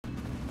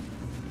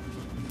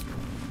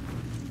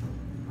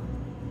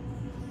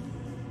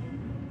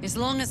As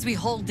long as we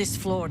hold this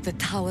floor, the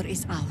tower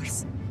is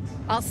ours.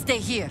 I'll stay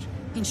here.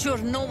 Ensure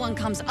no one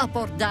comes up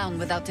or down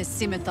without a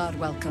scimitar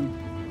welcome.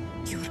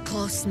 You're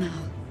close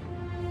now.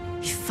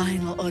 A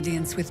final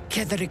audience with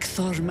Ketheric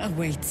Thorm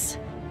awaits.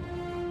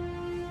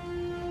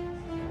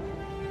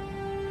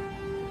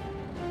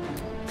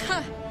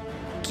 Ha!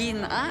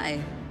 Keen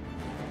eye.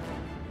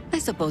 I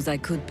suppose I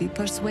could be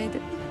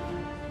persuaded.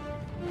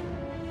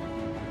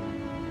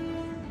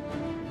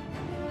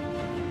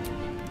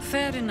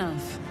 Fair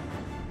enough.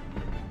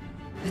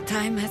 The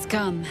time has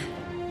come.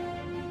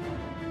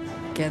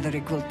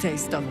 Ketheric will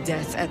taste of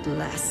death at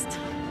last.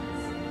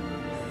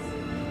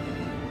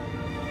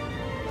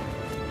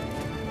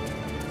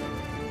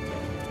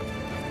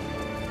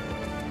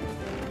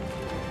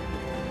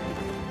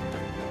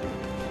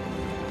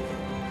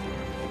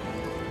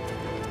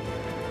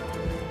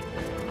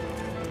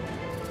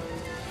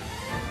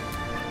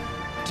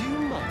 Do you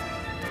mind?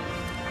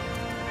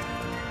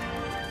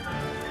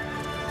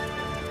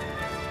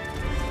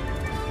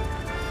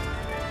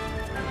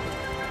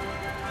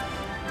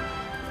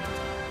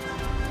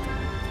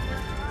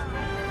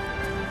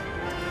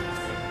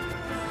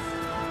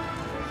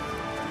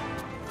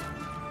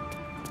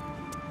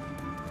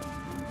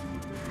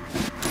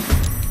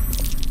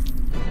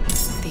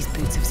 These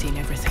boots have seen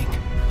everything.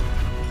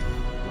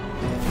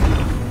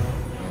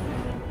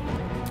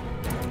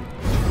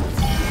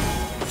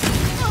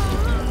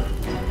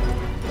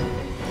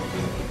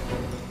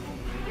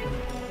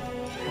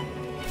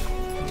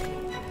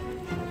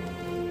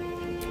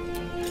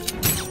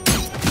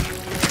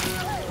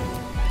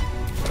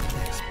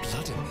 There's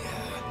blood in the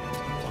air.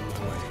 On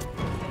my way.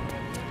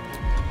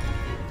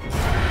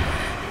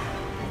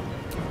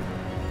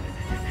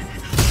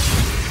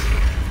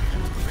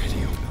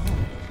 Ready or not?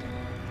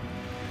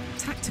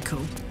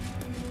 Tactical.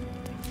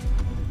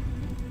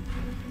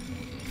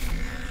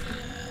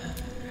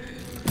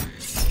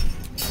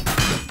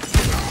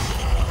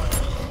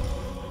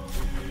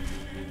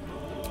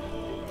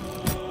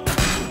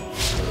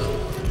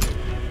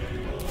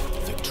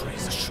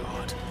 Victory's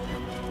assured.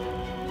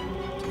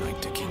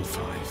 Knight to King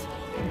 5.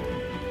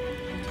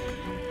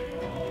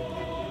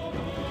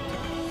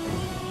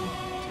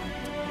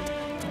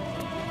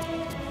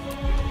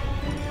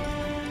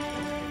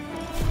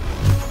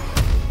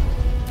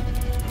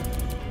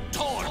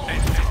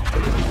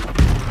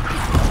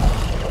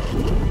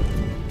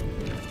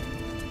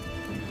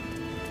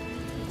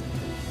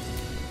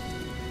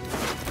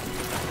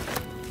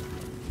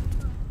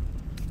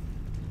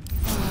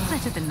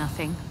 Better than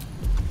nothing.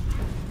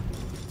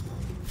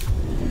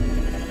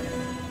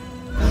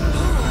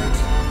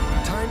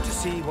 Alright, time to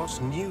see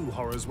what new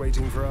horror's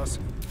waiting for us.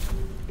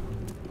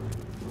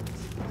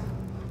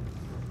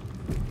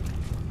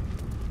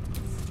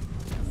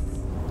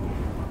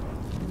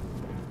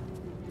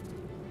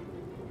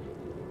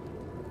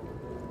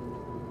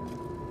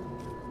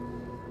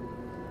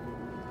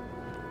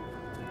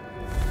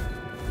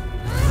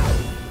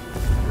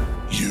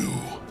 You.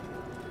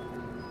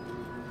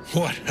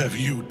 What have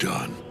you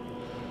done?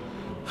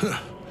 Huh.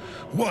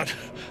 What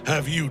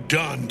have you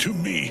done to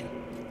me?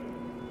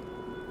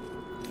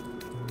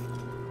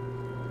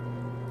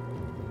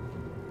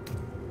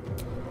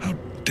 How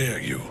dare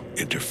you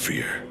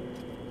interfere?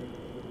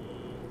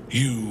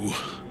 You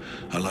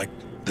are like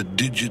the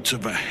digits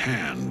of a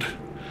hand.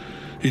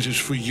 It is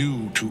for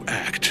you to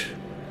act,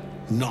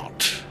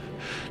 not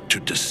to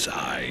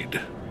decide.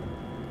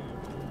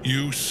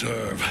 You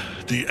serve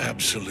the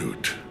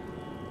Absolute.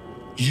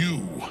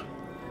 You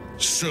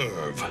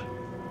serve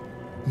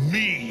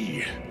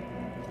me.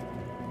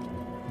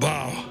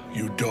 Bow,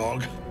 you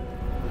dog.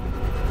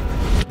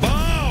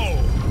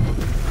 Bow!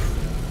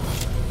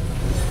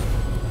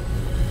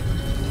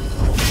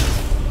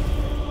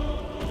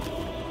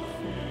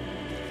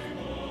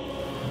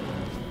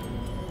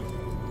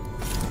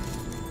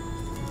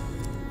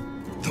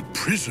 The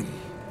prism.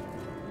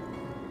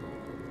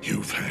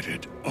 You've had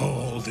it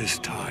all this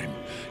time,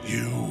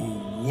 you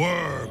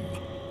worm.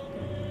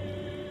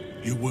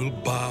 You will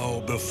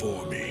bow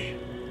before me.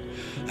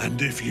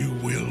 And if you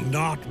will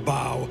not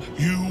bow,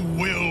 you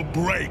will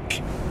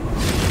break.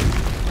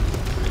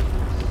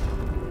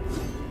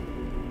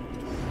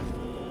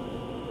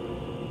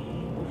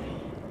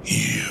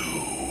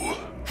 You.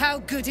 How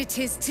good it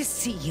is to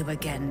see you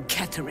again,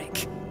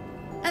 Ketheric.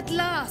 At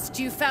last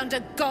you found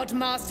a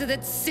godmaster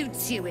that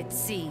suits you, it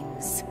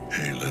seems.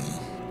 Halen,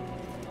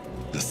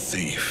 the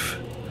thief.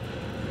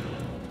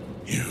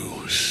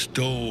 You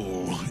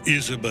stole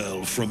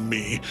Isabel from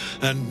me,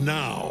 and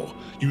now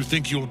you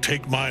think you'll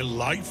take my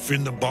life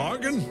in the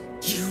bargain?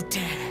 You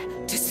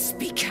dare to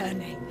speak her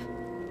name?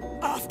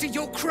 After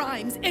your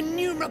crimes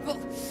innumerable,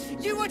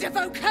 you would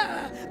evoke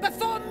her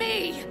before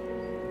me!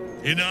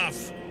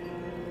 Enough!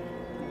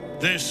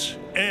 This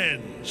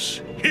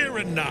ends here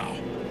and now.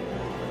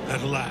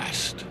 At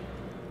last.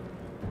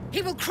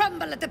 He will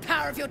crumble at the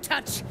power of your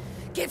touch.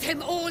 Give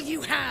him all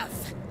you have.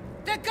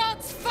 The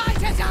gods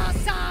fight at our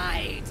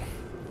side!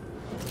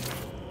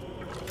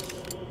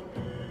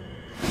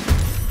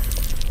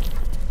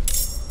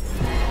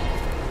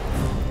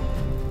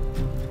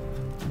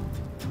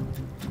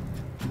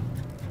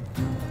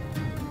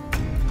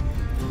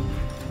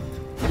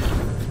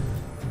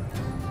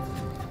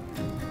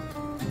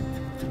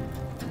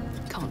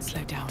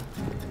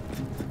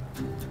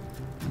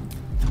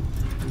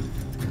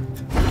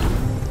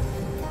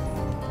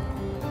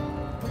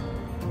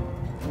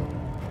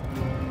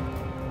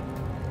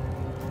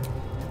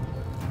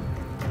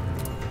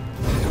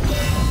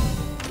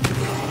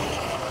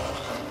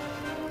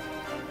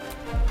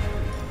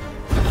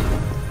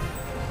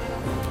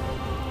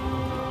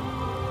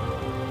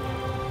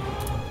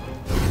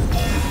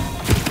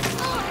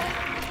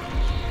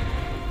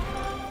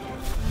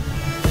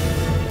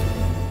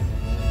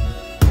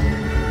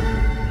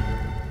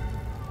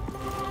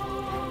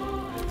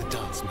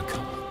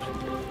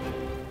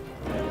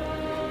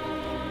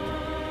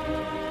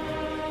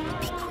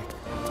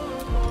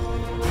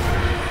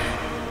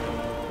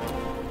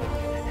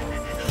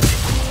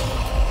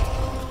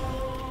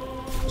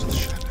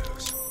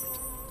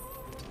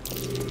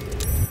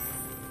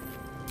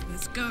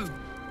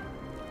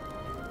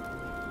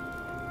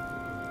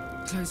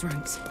 Close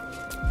ranks.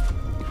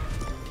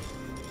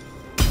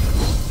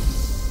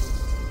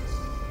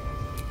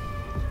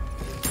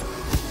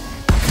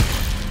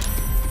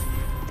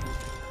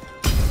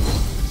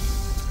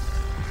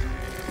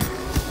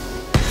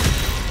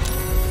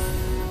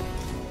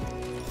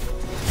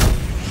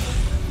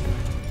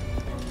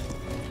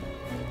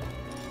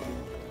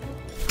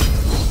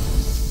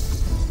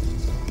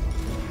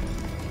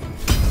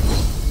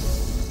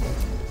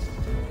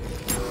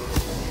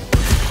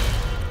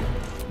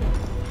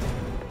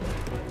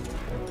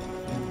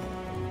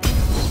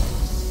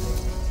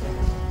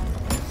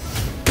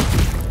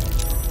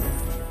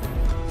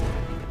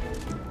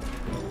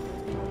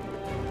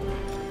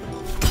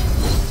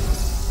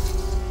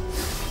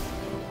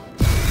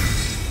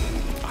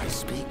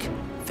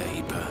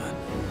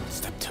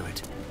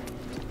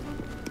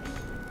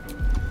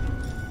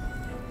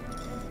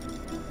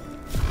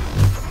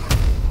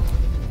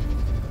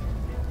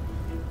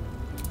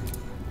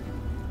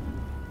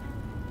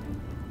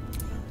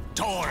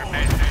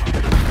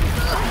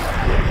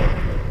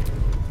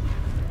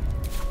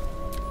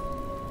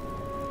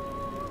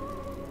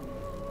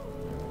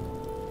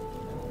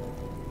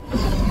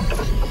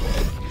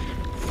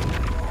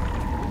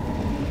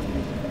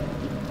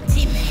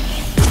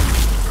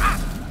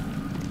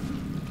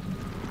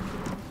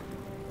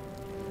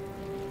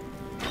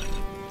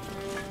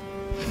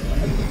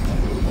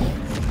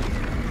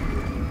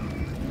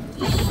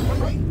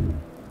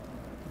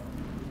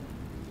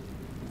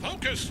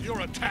 Focus your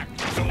attack,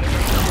 Thorm.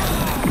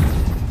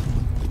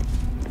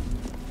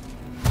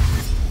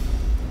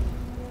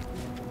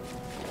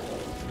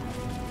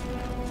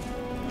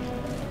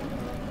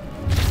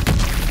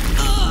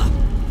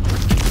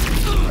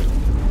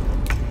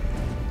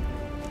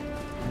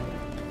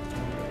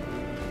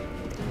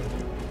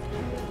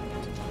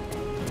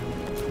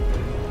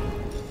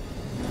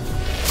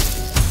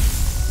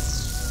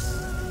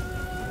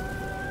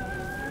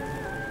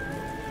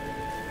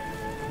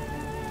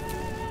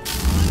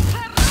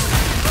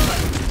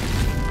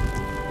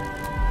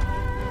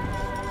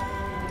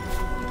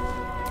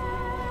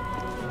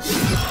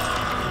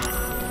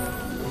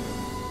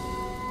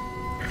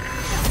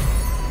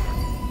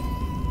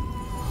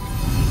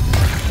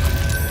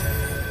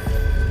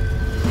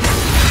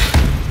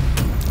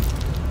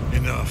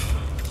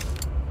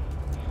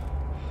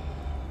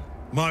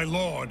 My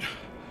lord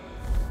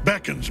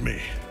beckons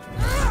me.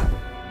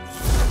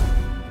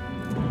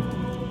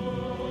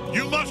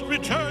 You must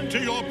return to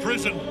your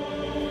prison,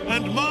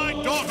 and my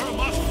daughter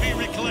must be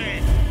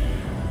reclaimed.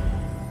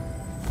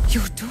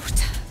 Your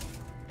daughter?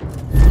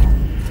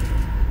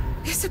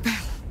 Isabel.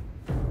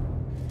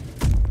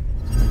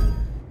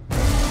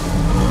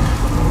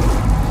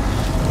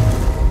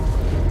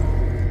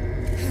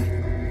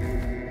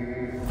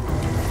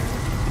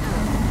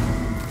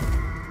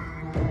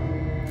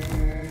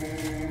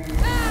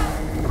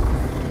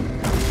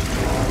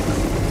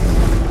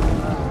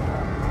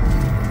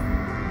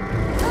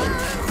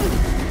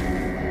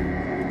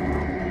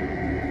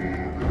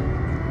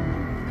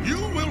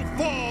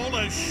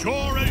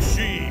 Sure as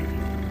she.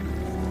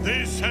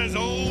 This has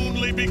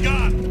only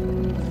begun.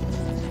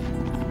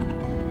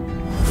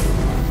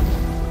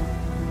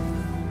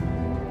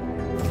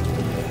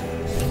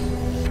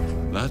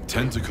 That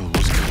tentacle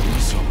was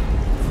colossal.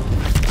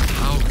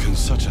 How can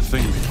such a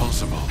thing be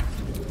possible?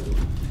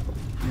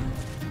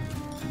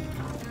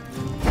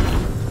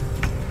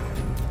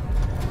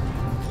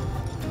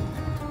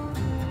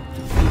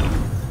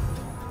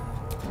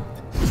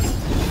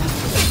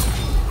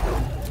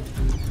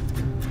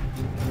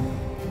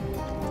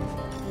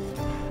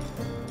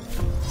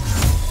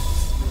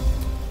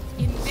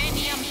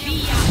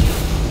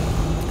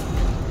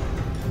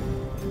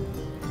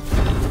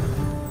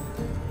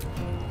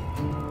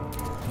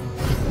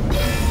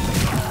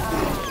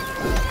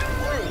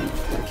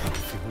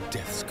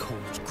 Death's call.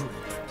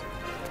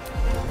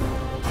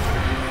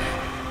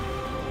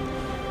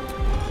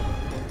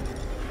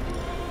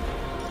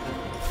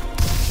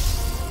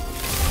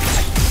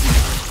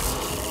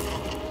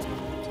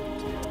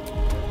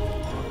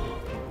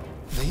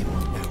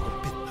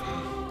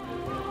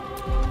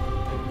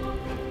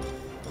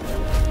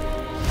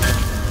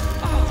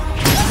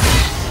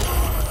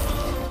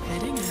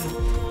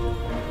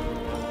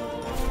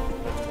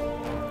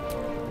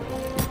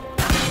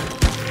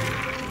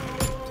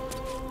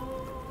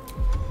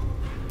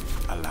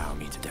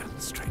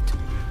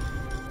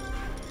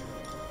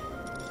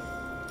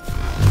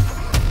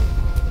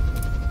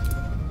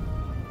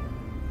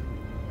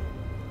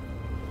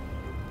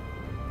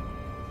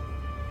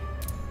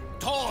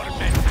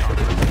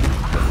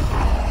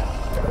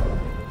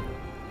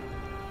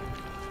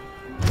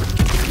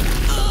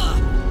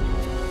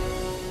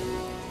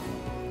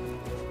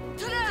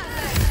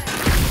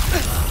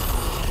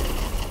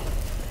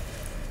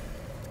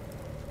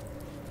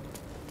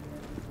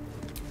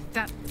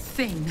 That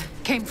thing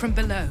came from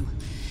below.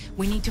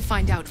 We need to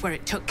find out where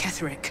it took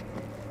Ketheric.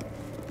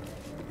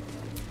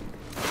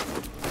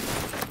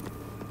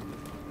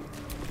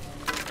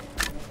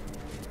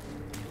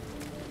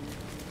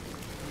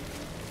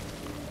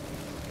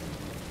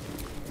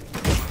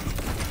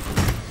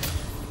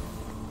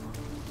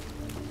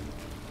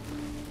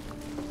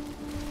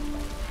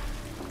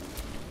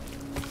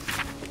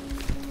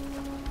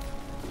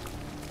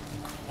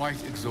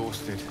 Quite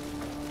exhausted.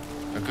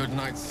 A good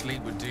night's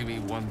sleep would do me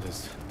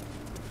wonders.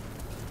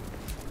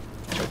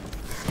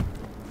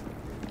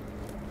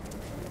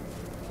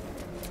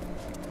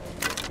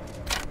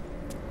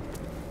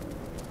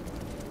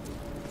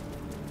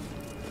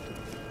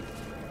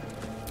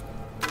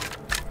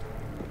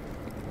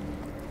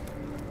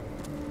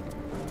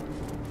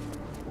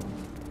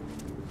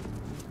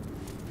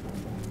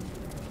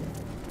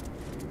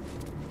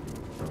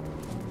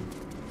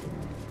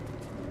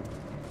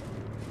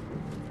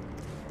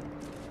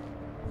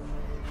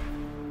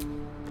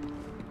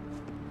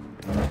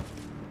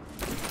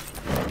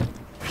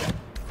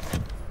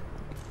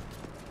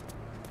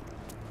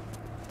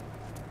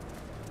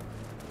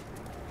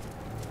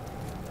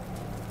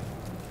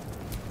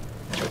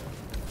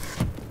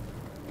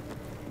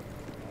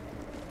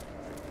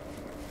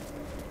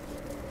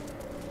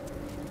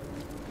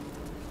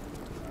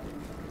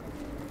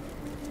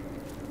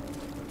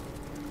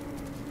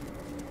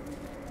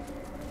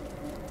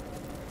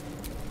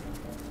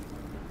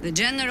 The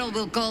General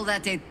will call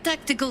that a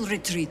tactical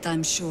retreat,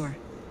 I'm sure.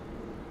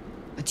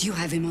 But you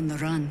have him on the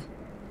run.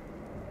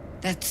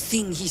 That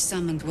thing he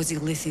summoned was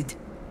illithid.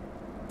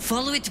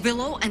 Follow it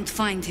below and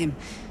find him,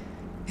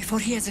 before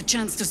he has a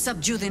chance to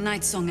subdue the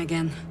Night Song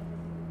again.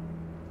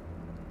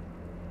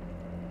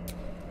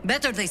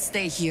 Better they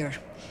stay here,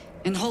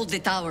 and hold the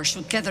tower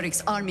should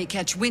Ketheric's army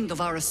catch wind of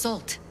our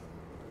assault.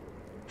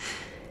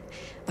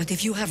 But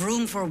if you have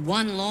room for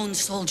one lone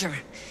soldier,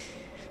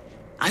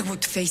 I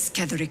would face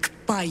Ketheric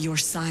by your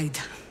side.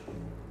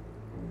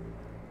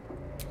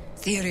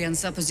 Theory and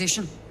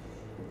supposition,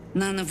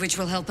 none of which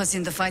will help us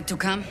in the fight to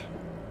come.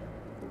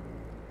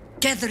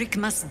 Ketheric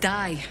must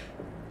die,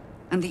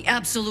 and the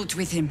Absolute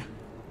with him.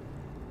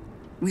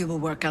 We will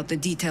work out the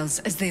details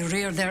as they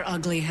rear their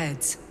ugly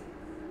heads.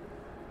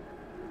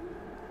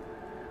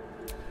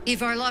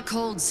 If our luck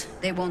holds,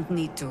 they won't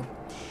need to.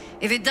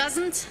 If it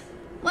doesn't,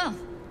 well,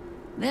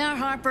 they are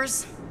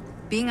Harpers.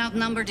 Being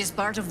outnumbered is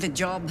part of the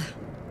job.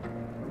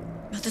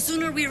 But the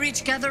sooner we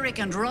reach Ketheric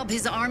and rob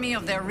his army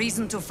of their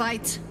reason to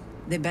fight,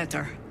 the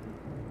better.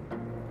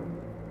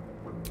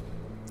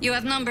 You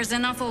have numbers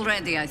enough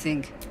already, I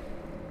think.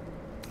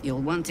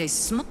 You'll want a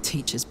small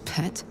Teacher's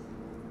pet.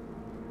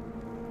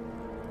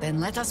 Then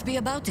let us be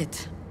about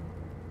it.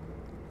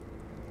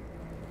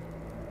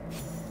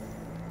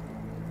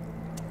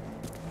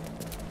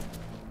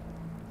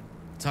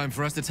 Time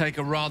for us to take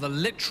a rather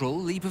literal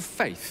leap of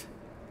faith.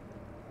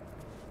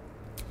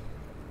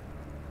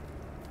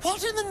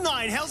 What in the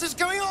nine hells is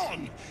going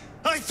on?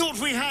 I thought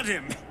we had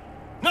him.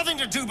 Nothing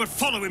to do but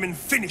follow him and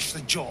finish the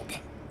job.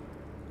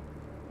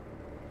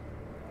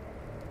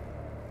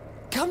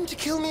 Come to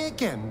kill me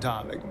again,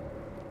 darling?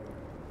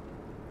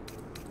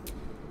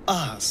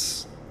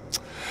 Us.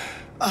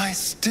 I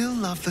still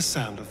love the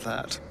sound of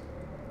that.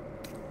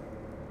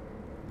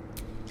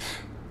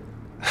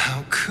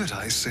 How could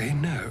I say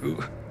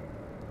no?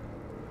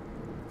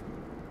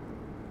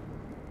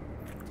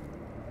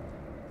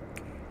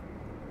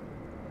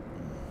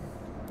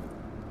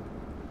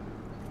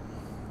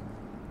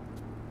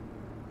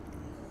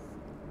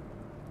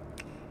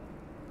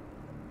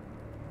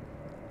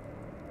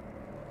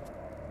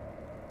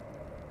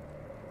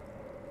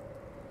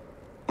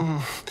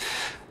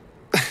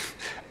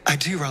 I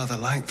do rather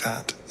like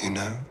that, you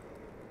know.